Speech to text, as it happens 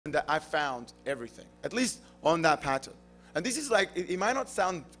that I found everything, at least on that pattern. And this is like, it might not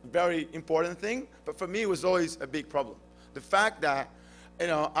sound very important thing, but for me it was always a big problem. The fact that, you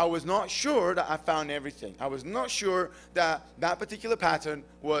know, I was not sure that I found everything. I was not sure that that particular pattern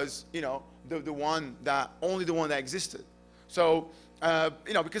was, you know, the one that, only the one that existed. So,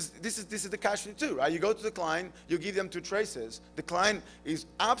 you know, because this is the catch-22, right? You go to the client, you give them 2 traces. The client is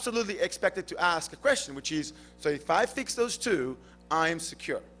absolutely expected to ask a question, which is, so if I fix those 2, I am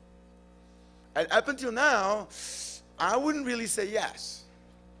secure. And up until now, I wouldn't really say yes,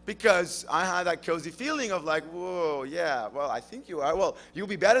 because I had that cozy feeling of like, whoa, yeah, well, I think you are. Well, you'll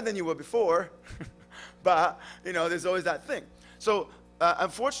be better than you were before, but, you know, there's always that thing. So,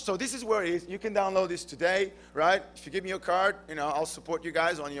 unfortunately, so this is where it is. You can download this today, right? If you give me your card, you know, I'll support you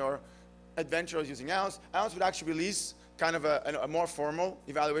guys on your adventures using Owasp. Owasp would actually release kind of a more formal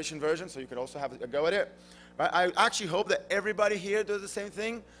evaluation version, so you could also have a go at it. Right? I actually hope that everybody here does the same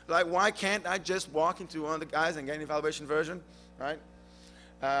thing. Like, why can't I just walk into one of the guys and get an evaluation version, right?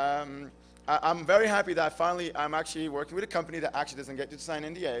 I'm very happy that finally I'm actually working with a company that actually doesn't get you to sign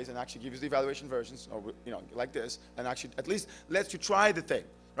NDAs and actually gives you the evaluation versions, or, you know, like this, and actually at least lets you try the thing,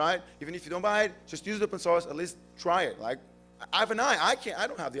 right? Even if you don't buy it, just use the open source, at least try it. Like, I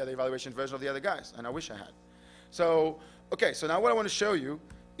don't have the other evaluation version of the other guys, and I wish I had. So, okay, so now what I want to show you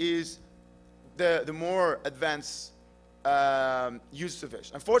is the more advanced use of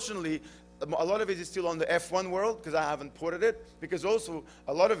it. Unfortunately, a lot of it is still on the F1 world because I haven't ported it, because also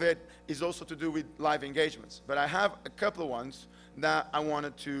a lot of it is also to do with live engagements. But I have a couple of ones that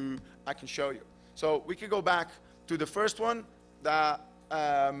I can show you. So we could go back to the first one that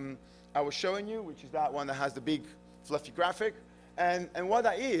I was showing you, which is that one that has the big fluffy graphic. And what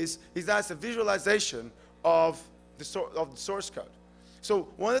that is that's a visualization of the source code. So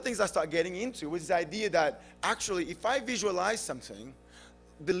one of the things I started getting into was the idea that actually if I visualize something,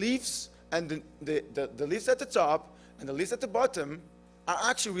 the leaves and the leaves at the top and the leaves at the bottom are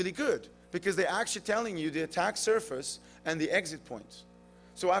actually really good, because they're actually telling you the attack surface and the exit points.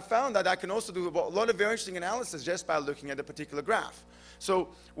 So I found that I can also do a lot of very interesting analysis just by looking at a particular graph. So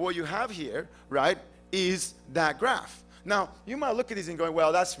what you have here, right, is that graph. Now, you might look at this and go,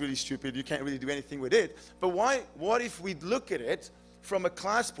 well, that's really stupid. You can't really do anything with it. But what if we look at it from a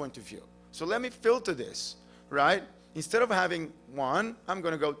class point of view? So let me filter this, right? Instead of having 1, I'm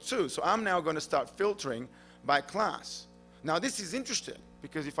going to go 2. So I'm now going to start filtering by class. Now, this is interesting,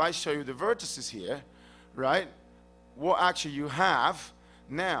 because if I show you the vertices here, right, what actually you have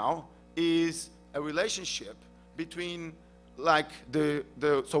now is a relationship between, like,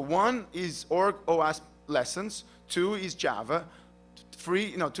 so 1 is org OWASP lessons, 2 is Java,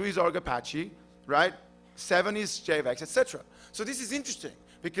 2 is org Apache, right? 7 is JVX, etc. So this is interesting,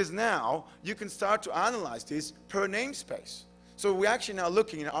 because now you can start to analyze this per namespace. So we're actually now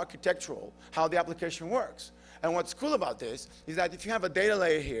looking in architectural how the application works. And what's cool about this is that if you have a data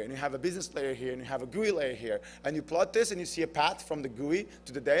layer here, and you have a business layer here, and you have a GUI layer here, and you plot this and you see a path from the GUI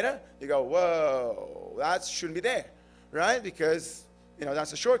to the data, you go, whoa, that shouldn't be there, right? Because, you know,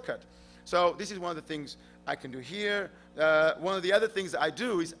 that's a shortcut. So this is one of the things I can do here. One of the other things that I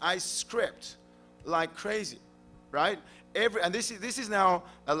do is I script like crazy, right? And this is now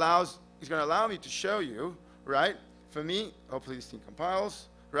it's going to allow me to show you, right? For me, hopefully this thing compiles,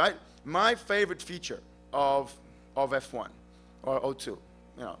 right? My favorite feature of F1 or O2, you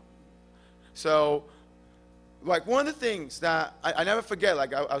know. So, like, one of the things that I never forget,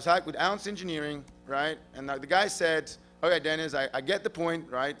 like, I was with Ounce Engineering, right? And the guy said, okay, Dinis, I get the point,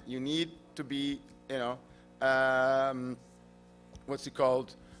 right? You need to be, you know, what's it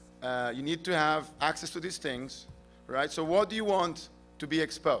called? You need to have access to these things, right? So what do you want to be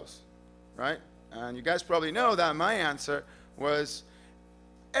exposed, right? And you guys probably know that my answer was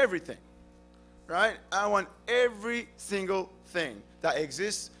everything, right? I want every single thing that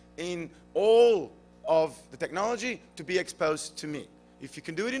exists in all of the technology to be exposed to me. If you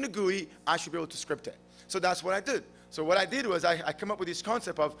can do it in a GUI, I should be able to script it. So that's what I did. So what I did was I came up with this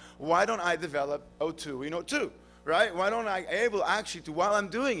concept of, why don't I develop O2 in O2, right? Why don't I able actually to, while I'm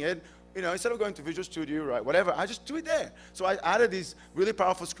doing it, you know, instead of going to Visual Studio, right, whatever, I just do it there. So I added this really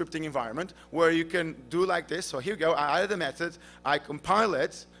powerful scripting environment where you can do like this. So here we go. I added the method. I compile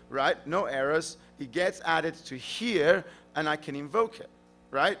it, right? No errors. It gets added to here, and I can invoke it,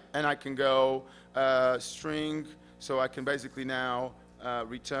 right? And I can go string. So I can basically now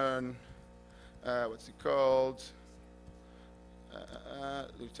return, what's it called?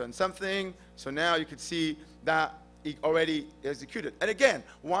 Return something. So now you can see that it already executed. And again,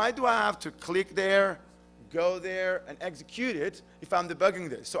 why do I have to click there, go there, and execute it if I'm debugging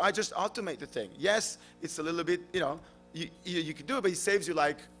this? So I just automate the thing. Yes, it's a little bit, you know, you can do it, but it saves you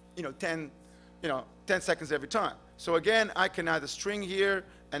like 10 seconds every time. So again, I can add a string here,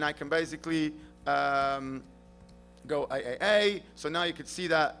 and I can basically go AAA. So now you can see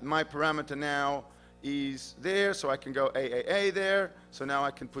that my parameter now is there, so I can go AAA there. So now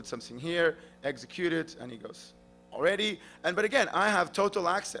I can put something here, execute it, and it goes already. But again, I have total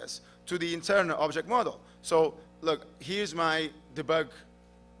access to the internal object model. So look, here's my debug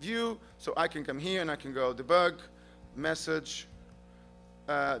view. So I can come here and I can go debug, message,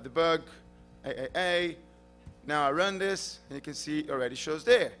 debug, AAA. Now I run this, and you can see it already shows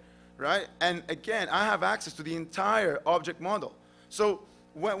there, right? And again, I have access to the entire object model. So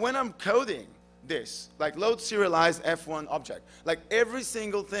when I'm coding this, like load serialized F1 object, like every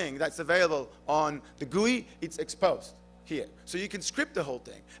single thing that's available on the GUI, it's exposed here. So you can script the whole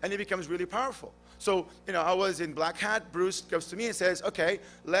thing, and it becomes really powerful. So, I was in Black Hat. Bruce goes to me and says, okay,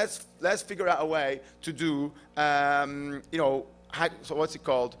 let's figure out a way to do, so what's it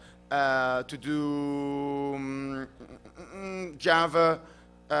called? To do Java,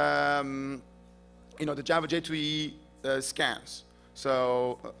 the Java J2E scans.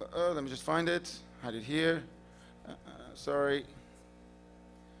 So let me just find it. I had it here. Sorry.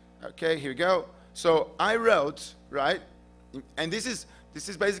 Okay, here we go. So I wrote, right, and this is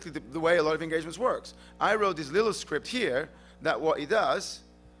basically the way a lot of engagements works. I wrote this little script here that what it does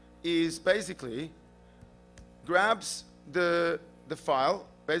is basically grabs the file.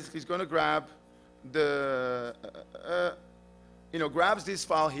 Basically, it's going to grab grabs this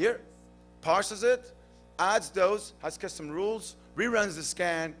file here, parses it, adds those, has custom rules, reruns the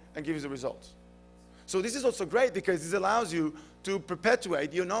scan, and gives the results. So this is also great because this allows you to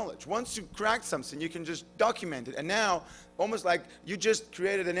perpetuate your knowledge. Once you crack something, you can just document it. And now, almost like you just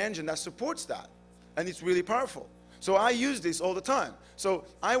created an engine that supports that. And it's really powerful. So I use this all the time. So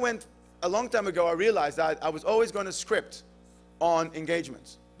a long time ago, I realized that I was always going to script on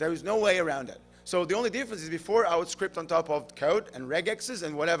engagements. There was no way around it. So the only difference is before I would script on top of code and regexes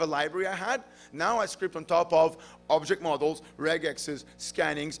and whatever library I had. Now I script on top of object models, regexes,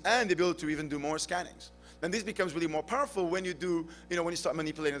 scannings, and the ability to even do more scannings. And this becomes really more powerful when you do, when you start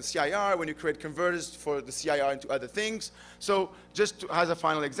manipulating the CIR, when you create converters for the CIR into other things. So just as a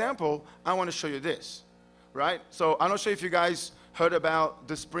final example, I want to show you this, right? So I'm not sure if you guys heard about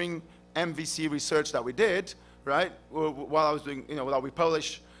the Spring MVC research that we did, right? While I was doing, while we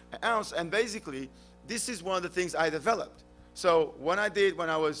published Ounce, and basically, this is one of the things I developed. So when I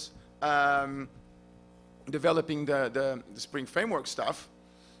was developing the Spring Framework stuff,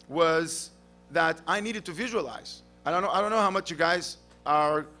 was that I needed to visualize. I don't know how much you guys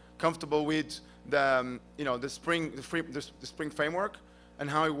are comfortable with the Spring Framework and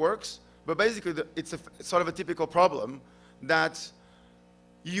how it works, but basically it's sort of a typical problem that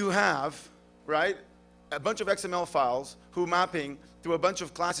you have, right? A bunch of XML files who mapping to a bunch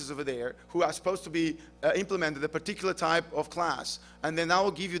of classes over there who are supposed to be implemented a particular type of class. And then that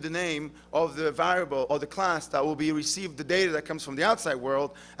will give you the name of the variable or the class that will be received the data that comes from the outside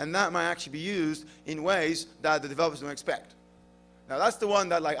world, and that might actually be used in ways that the developers don't expect. Now that's the one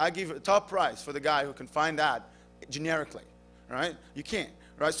that I give a top price for the guy who can find that generically, right? You can't,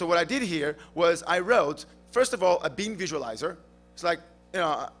 right? So what I did here was I wrote, first of all, a bean visualizer. It's like,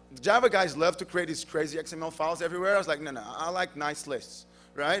 Java guys love to create these crazy XML files everywhere. I was like, no, I like nice lists,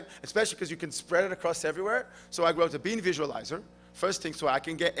 right? Especially because you can spread it across everywhere. So I wrote a bean visualizer, first thing, so I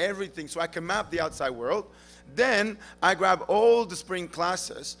can get everything, so I can map the outside world. Then I grab all the Spring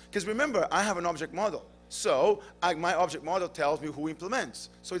classes, because remember, I have an object model. So my object model tells me who implements.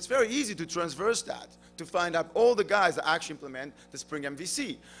 So it's very easy to transverse that, to find out all the guys that actually implement the Spring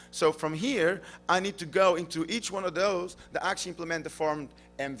MVC. So from here, I need to go into each one of those that actually implement the form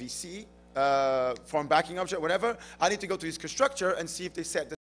MVC, form backing object, whatever. I need to go to this constructor and see if they set the